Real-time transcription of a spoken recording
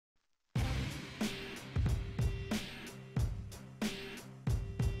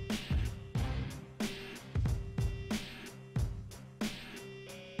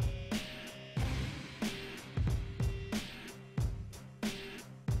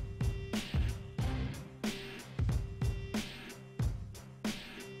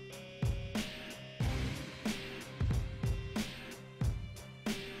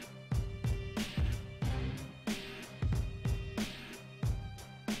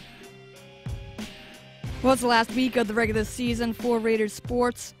Well, it's the last week of the regular season for Raiders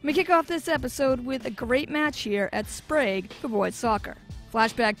sports. We kick off this episode with a great match here at Sprague for boys soccer.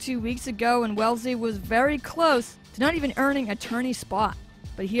 Flashback 2 weeks ago, and Wellesley was very close to not even earning a tourney spot.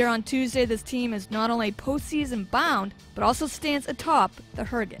 But here on Tuesday, this team is not only postseason bound, but also stands atop the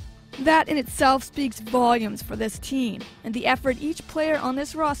Herget. That in itself speaks volumes for this team and the effort each player on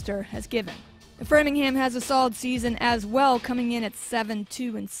this roster has given. Framingham has a solid season as well, coming in at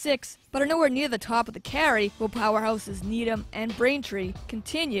 7-2-6, but are nowhere near the top of the carry, while powerhouses Natick and Braintree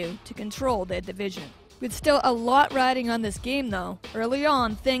continue to control their division. With still a lot riding on this game though, early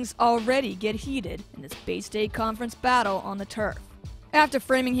on things already get heated in this Bay State Conference battle on the turf. After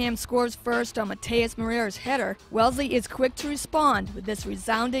Framingham scores first on MIAA's header, Wellesley is quick to respond with this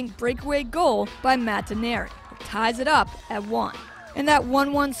resounding breakaway goal by Natick, that ties it up at 1. And that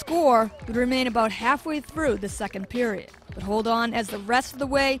 1-1 score would remain about halfway through the second period. But hold on, as the rest of the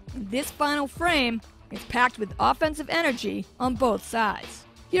way in this final frame is packed with offensive energy on both sides.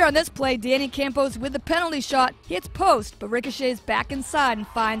 Here on this play, Danny Campos with the penalty shot hits post, but ricochets back inside and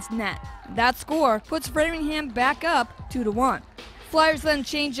finds net. And that score puts Framingham back up 2-1. Flyers then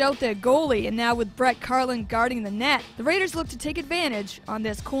change out their goalie, and now with Brett Carlin guarding the net, the Raiders look to take advantage on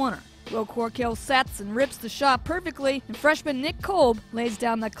this corner. Will Corkill sets and rips the shot perfectly, and freshman Nick Kolb lays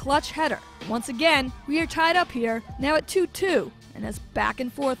down the clutch header. Once again, we are tied up here, now at 2-2, in this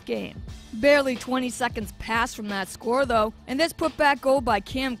back-and-forth game. Barely 20 seconds pass from that score, though, and this putback goal by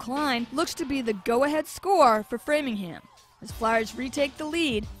Cam Klein looks to be the go-ahead score for Framingham, as Flyers retake the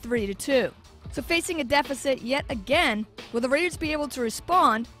lead 3-2. So facing a deficit yet again, will the Raiders be able to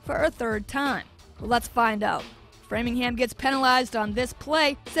respond for a third time? Well, let's find out. Framingham gets penalized on this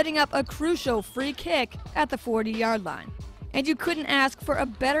play, setting up a crucial free kick at the 40-yard line. And you couldn't ask for a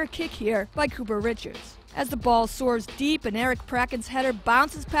better kick here by Cooper Richards. As the ball soars deep and Eric Praken's header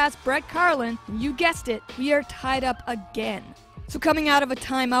bounces past Brett Carlin, and you guessed it, we are tied up again. So coming out of a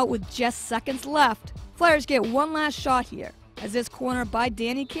timeout with just seconds left, Flyers get one last shot here, as this corner by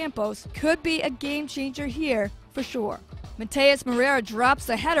Danny Campos could be a game changer here for sure. MIAA drops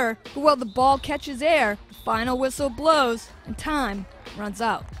the header, but while the ball catches air, the final whistle blows and time runs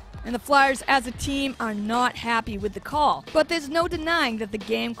out. And the Flyers as a team are not happy with the call, but there's no denying that the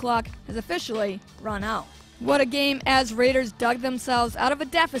game clock has officially run out. What a game as Raiders dug themselves out of a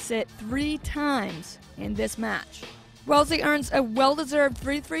deficit 3 times in this match. Wellesley earns a well-deserved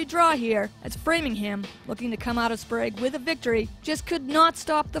 3-3 draw here, as Framingham, looking to come out of Sprague with a victory, just could not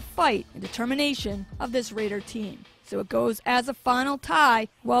stop the fight and determination of this Raider team. So it goes as a final tie,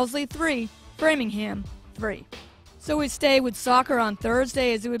 Wellesley 3, Framingham 3. So we stay with soccer on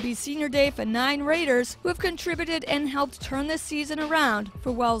Thursday, as it would be senior day for 9 Raiders who have contributed and helped turn this season around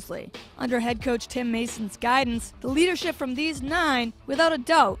for Wellesley. Under head coach Tim Mason's guidance, the leadership from these 9, without a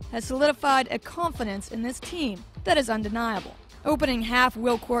doubt, has solidified a confidence in this team that is undeniable. Opening half,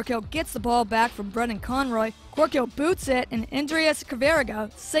 Will Corkill gets the ball back from Brendan Conroy. Corkill boots it, and Andreas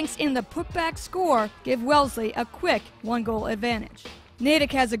Kaveriga sinks in the putback score, give Wellesley a quick 1-goal advantage.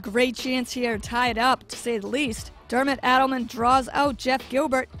 Natick has a great chance here to tie it up, to say the least. Dermot Adelman draws out Jeff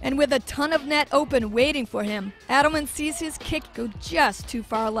Gilbert, and with a ton of net open waiting for him, Adelman sees his kick go just too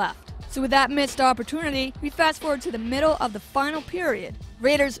far left. So with that missed opportunity, we fast forward to the middle of the final period.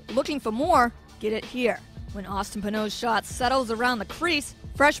 Raiders, looking for more, get it here. When Austin Pinot's shot settles around the crease,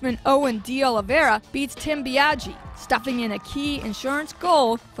 freshman Owen D. Oliveira beats Tim Biaggi, stuffing in a key insurance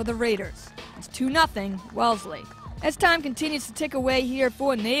goal for the Raiders. It's 2-0 Wellesley. As time continues to tick away here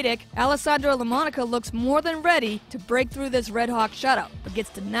for Natick, Alessandro LaMonica looks more than ready to break through this Red Hawk shutout, but gets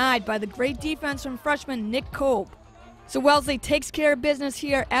denied by the great defense from freshman Nick Kolb. So Wellesley takes care of business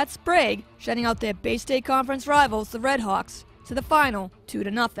here at Sprague, shutting out their Bay State Conference rivals, the Red Hawks, to the final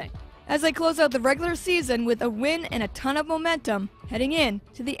 2-0. As they close out the regular season with a win and a ton of momentum heading in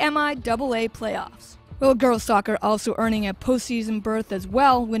to the MIAA playoffs. Well, girls soccer also earning a postseason berth as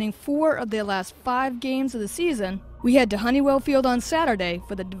well, winning 4 of their last 5 games of the season. We head to Honeywell Field on Saturday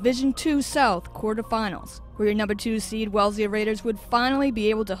for the Division II South quarterfinals, where your number 2 seed Wellesley Raiders would finally be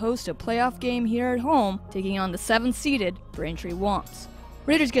able to host a playoff game here at home, taking on the 7th-seeded Braintree Womps.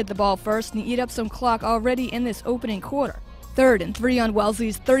 Raiders get the ball first and eat up some clock already in this opening quarter. 3rd and 3 on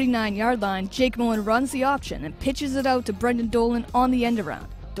Wellesley's 39-yard line, Jake Mullen runs the option and pitches it out to Brendan Dolan on the end-around.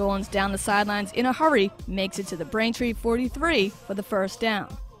 Dolan's down the sidelines in a hurry, makes it to the Braintree 43 for the first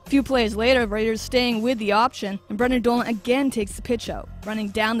down. A few plays later, Raiders staying with the option, and Brendan Dolan again takes the pitch out, running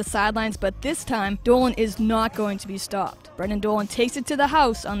down the sidelines, but this time, Dolan is not going to be stopped. Brendan Dolan takes it to the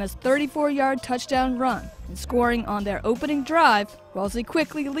house on this 34-yard touchdown run, and scoring on their opening drive, Wellesley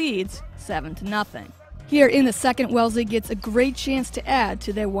quickly leads 7-0. Here in the second, Wellesley gets a great chance to add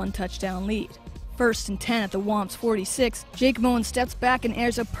to their 1-touchdown lead. 1st and 10 at the Womps 46, Jake Moen steps back and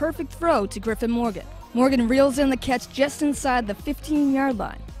airs a perfect throw to Griffin Morgan. Morgan reels in the catch just inside the 15-yard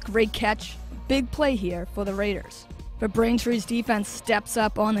line. Great catch, big play here for the Raiders. But Braintree's defense steps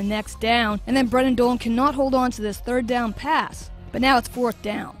up on the next down, and then Brennan Dolan cannot hold on to this 3rd down pass. But now it's 4th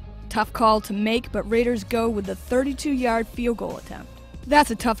down. Tough call to make, but Raiders go with the 32-yard field goal attempt. That's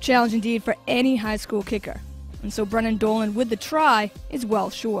a tough challenge indeed for any high school kicker. And so Brennan Dolan with the try is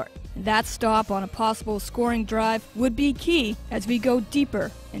well short. And that stop on a possible scoring drive would be key as we go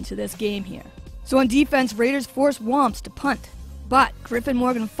deeper into this game here. So on defense, Raiders force Womps to punt. But Griffin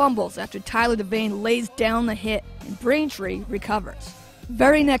Morgan fumbles after Tyler Devane lays down the hit, and Braintree recovers.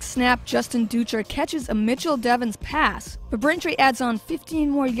 Very next snap, Justin Ducher catches a Mitchell Devons pass, but Braintree adds on 15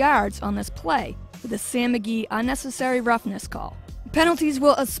 more yards on this play with a Sam McGee unnecessary roughness call. Penalties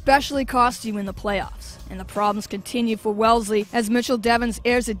will especially cost you in the playoffs, and the problems continue for Wellesley as Mitchell Devons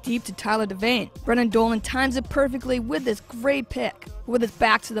airs it deep to Tyler Devane. Brennan Dolan times it perfectly with this great pick. With his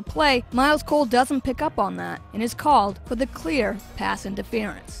back to the play, Miles Cole doesn't pick up on that and is called for the clear pass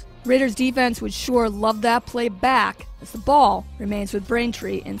interference. Raiders defense would sure love that play back as the ball remains with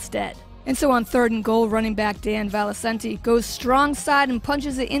Braintree instead. And so on 3rd and goal, running back Dan Valicenti goes strong side and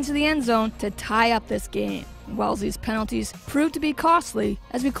punches it into the end zone to tie up this game. Wellesley's penalties prove to be costly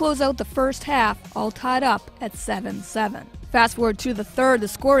as we close out the first half, all tied up at 7-7. Fast forward to the 3rd, the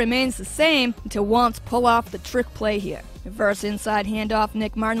score remains the same until Womps pull off the trick play here. Reverse inside handoff,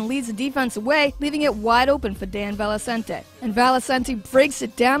 Nick Martin leads the defense away, leaving it wide open for Dan Valicenti. And Valicenti breaks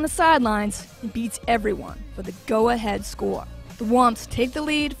it down the sidelines and beats everyone for the go-ahead score. The Womps take the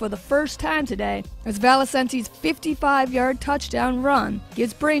lead for the first time today as Valicenti's 55-yard touchdown run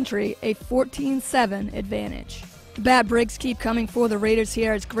gives Braintree a 14-7 advantage. The bad breaks keep coming for the Raiders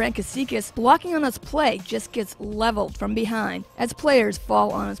here as Grant Casikis, blocking on this play, just gets leveled from behind as players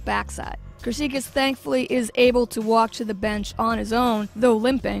fall on his backside. Casikis thankfully is able to walk to the bench on his own, though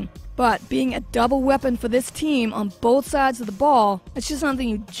limping. But being a double weapon for this team on both sides of the ball, it's just something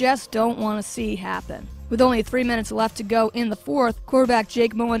you just don't want to see happen. With only 3 minutes left to go in the 4th, quarterback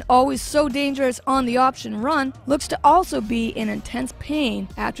Jake Moen, always so dangerous on the option run, looks to also be in intense pain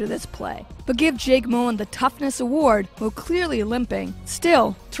after this play. But give Jake Moen the toughness award, while clearly limping,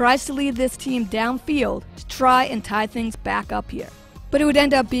 still tries to lead this team downfield to try and tie things back up here. But it would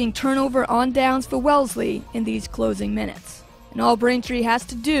end up being turnover on downs for Wellesley in these closing minutes. And all Braintree has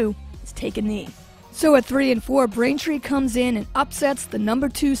to do is take a knee. So at 3-4, Braintree comes in and upsets the number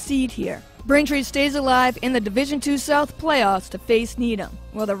 2 seed here. Braintree stays alive in the Division II South playoffs to face Needham,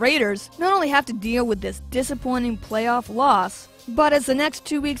 while the Raiders not only have to deal with this disappointing playoff loss, but as the next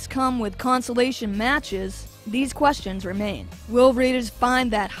 2 weeks come with consolation matches, these questions remain. Will Raiders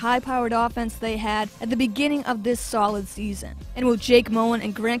find that high-powered offense they had at the beginning of this solid season? And will Jake Moen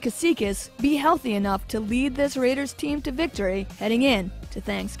and Grant Casikis be healthy enough to lead this Raiders team to victory heading in to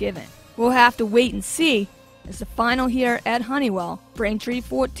Thanksgiving? We'll have to wait and see as the final here at Honeywell, Braintree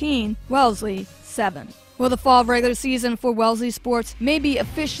 14, Wellesley 7. Well, the fall regular season for Wellesley sports may be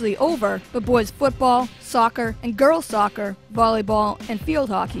officially over, but boys football, soccer, and girls soccer, volleyball, and field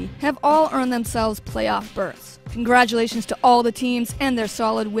hockey have all earned themselves playoff berths. Congratulations to all the teams and their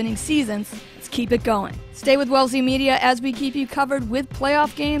solid winning seasons. Let's keep it going. Stay with Wellesley Media as we keep you covered with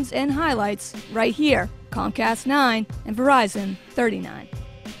playoff games and highlights right here, Comcast 9 and Verizon 39.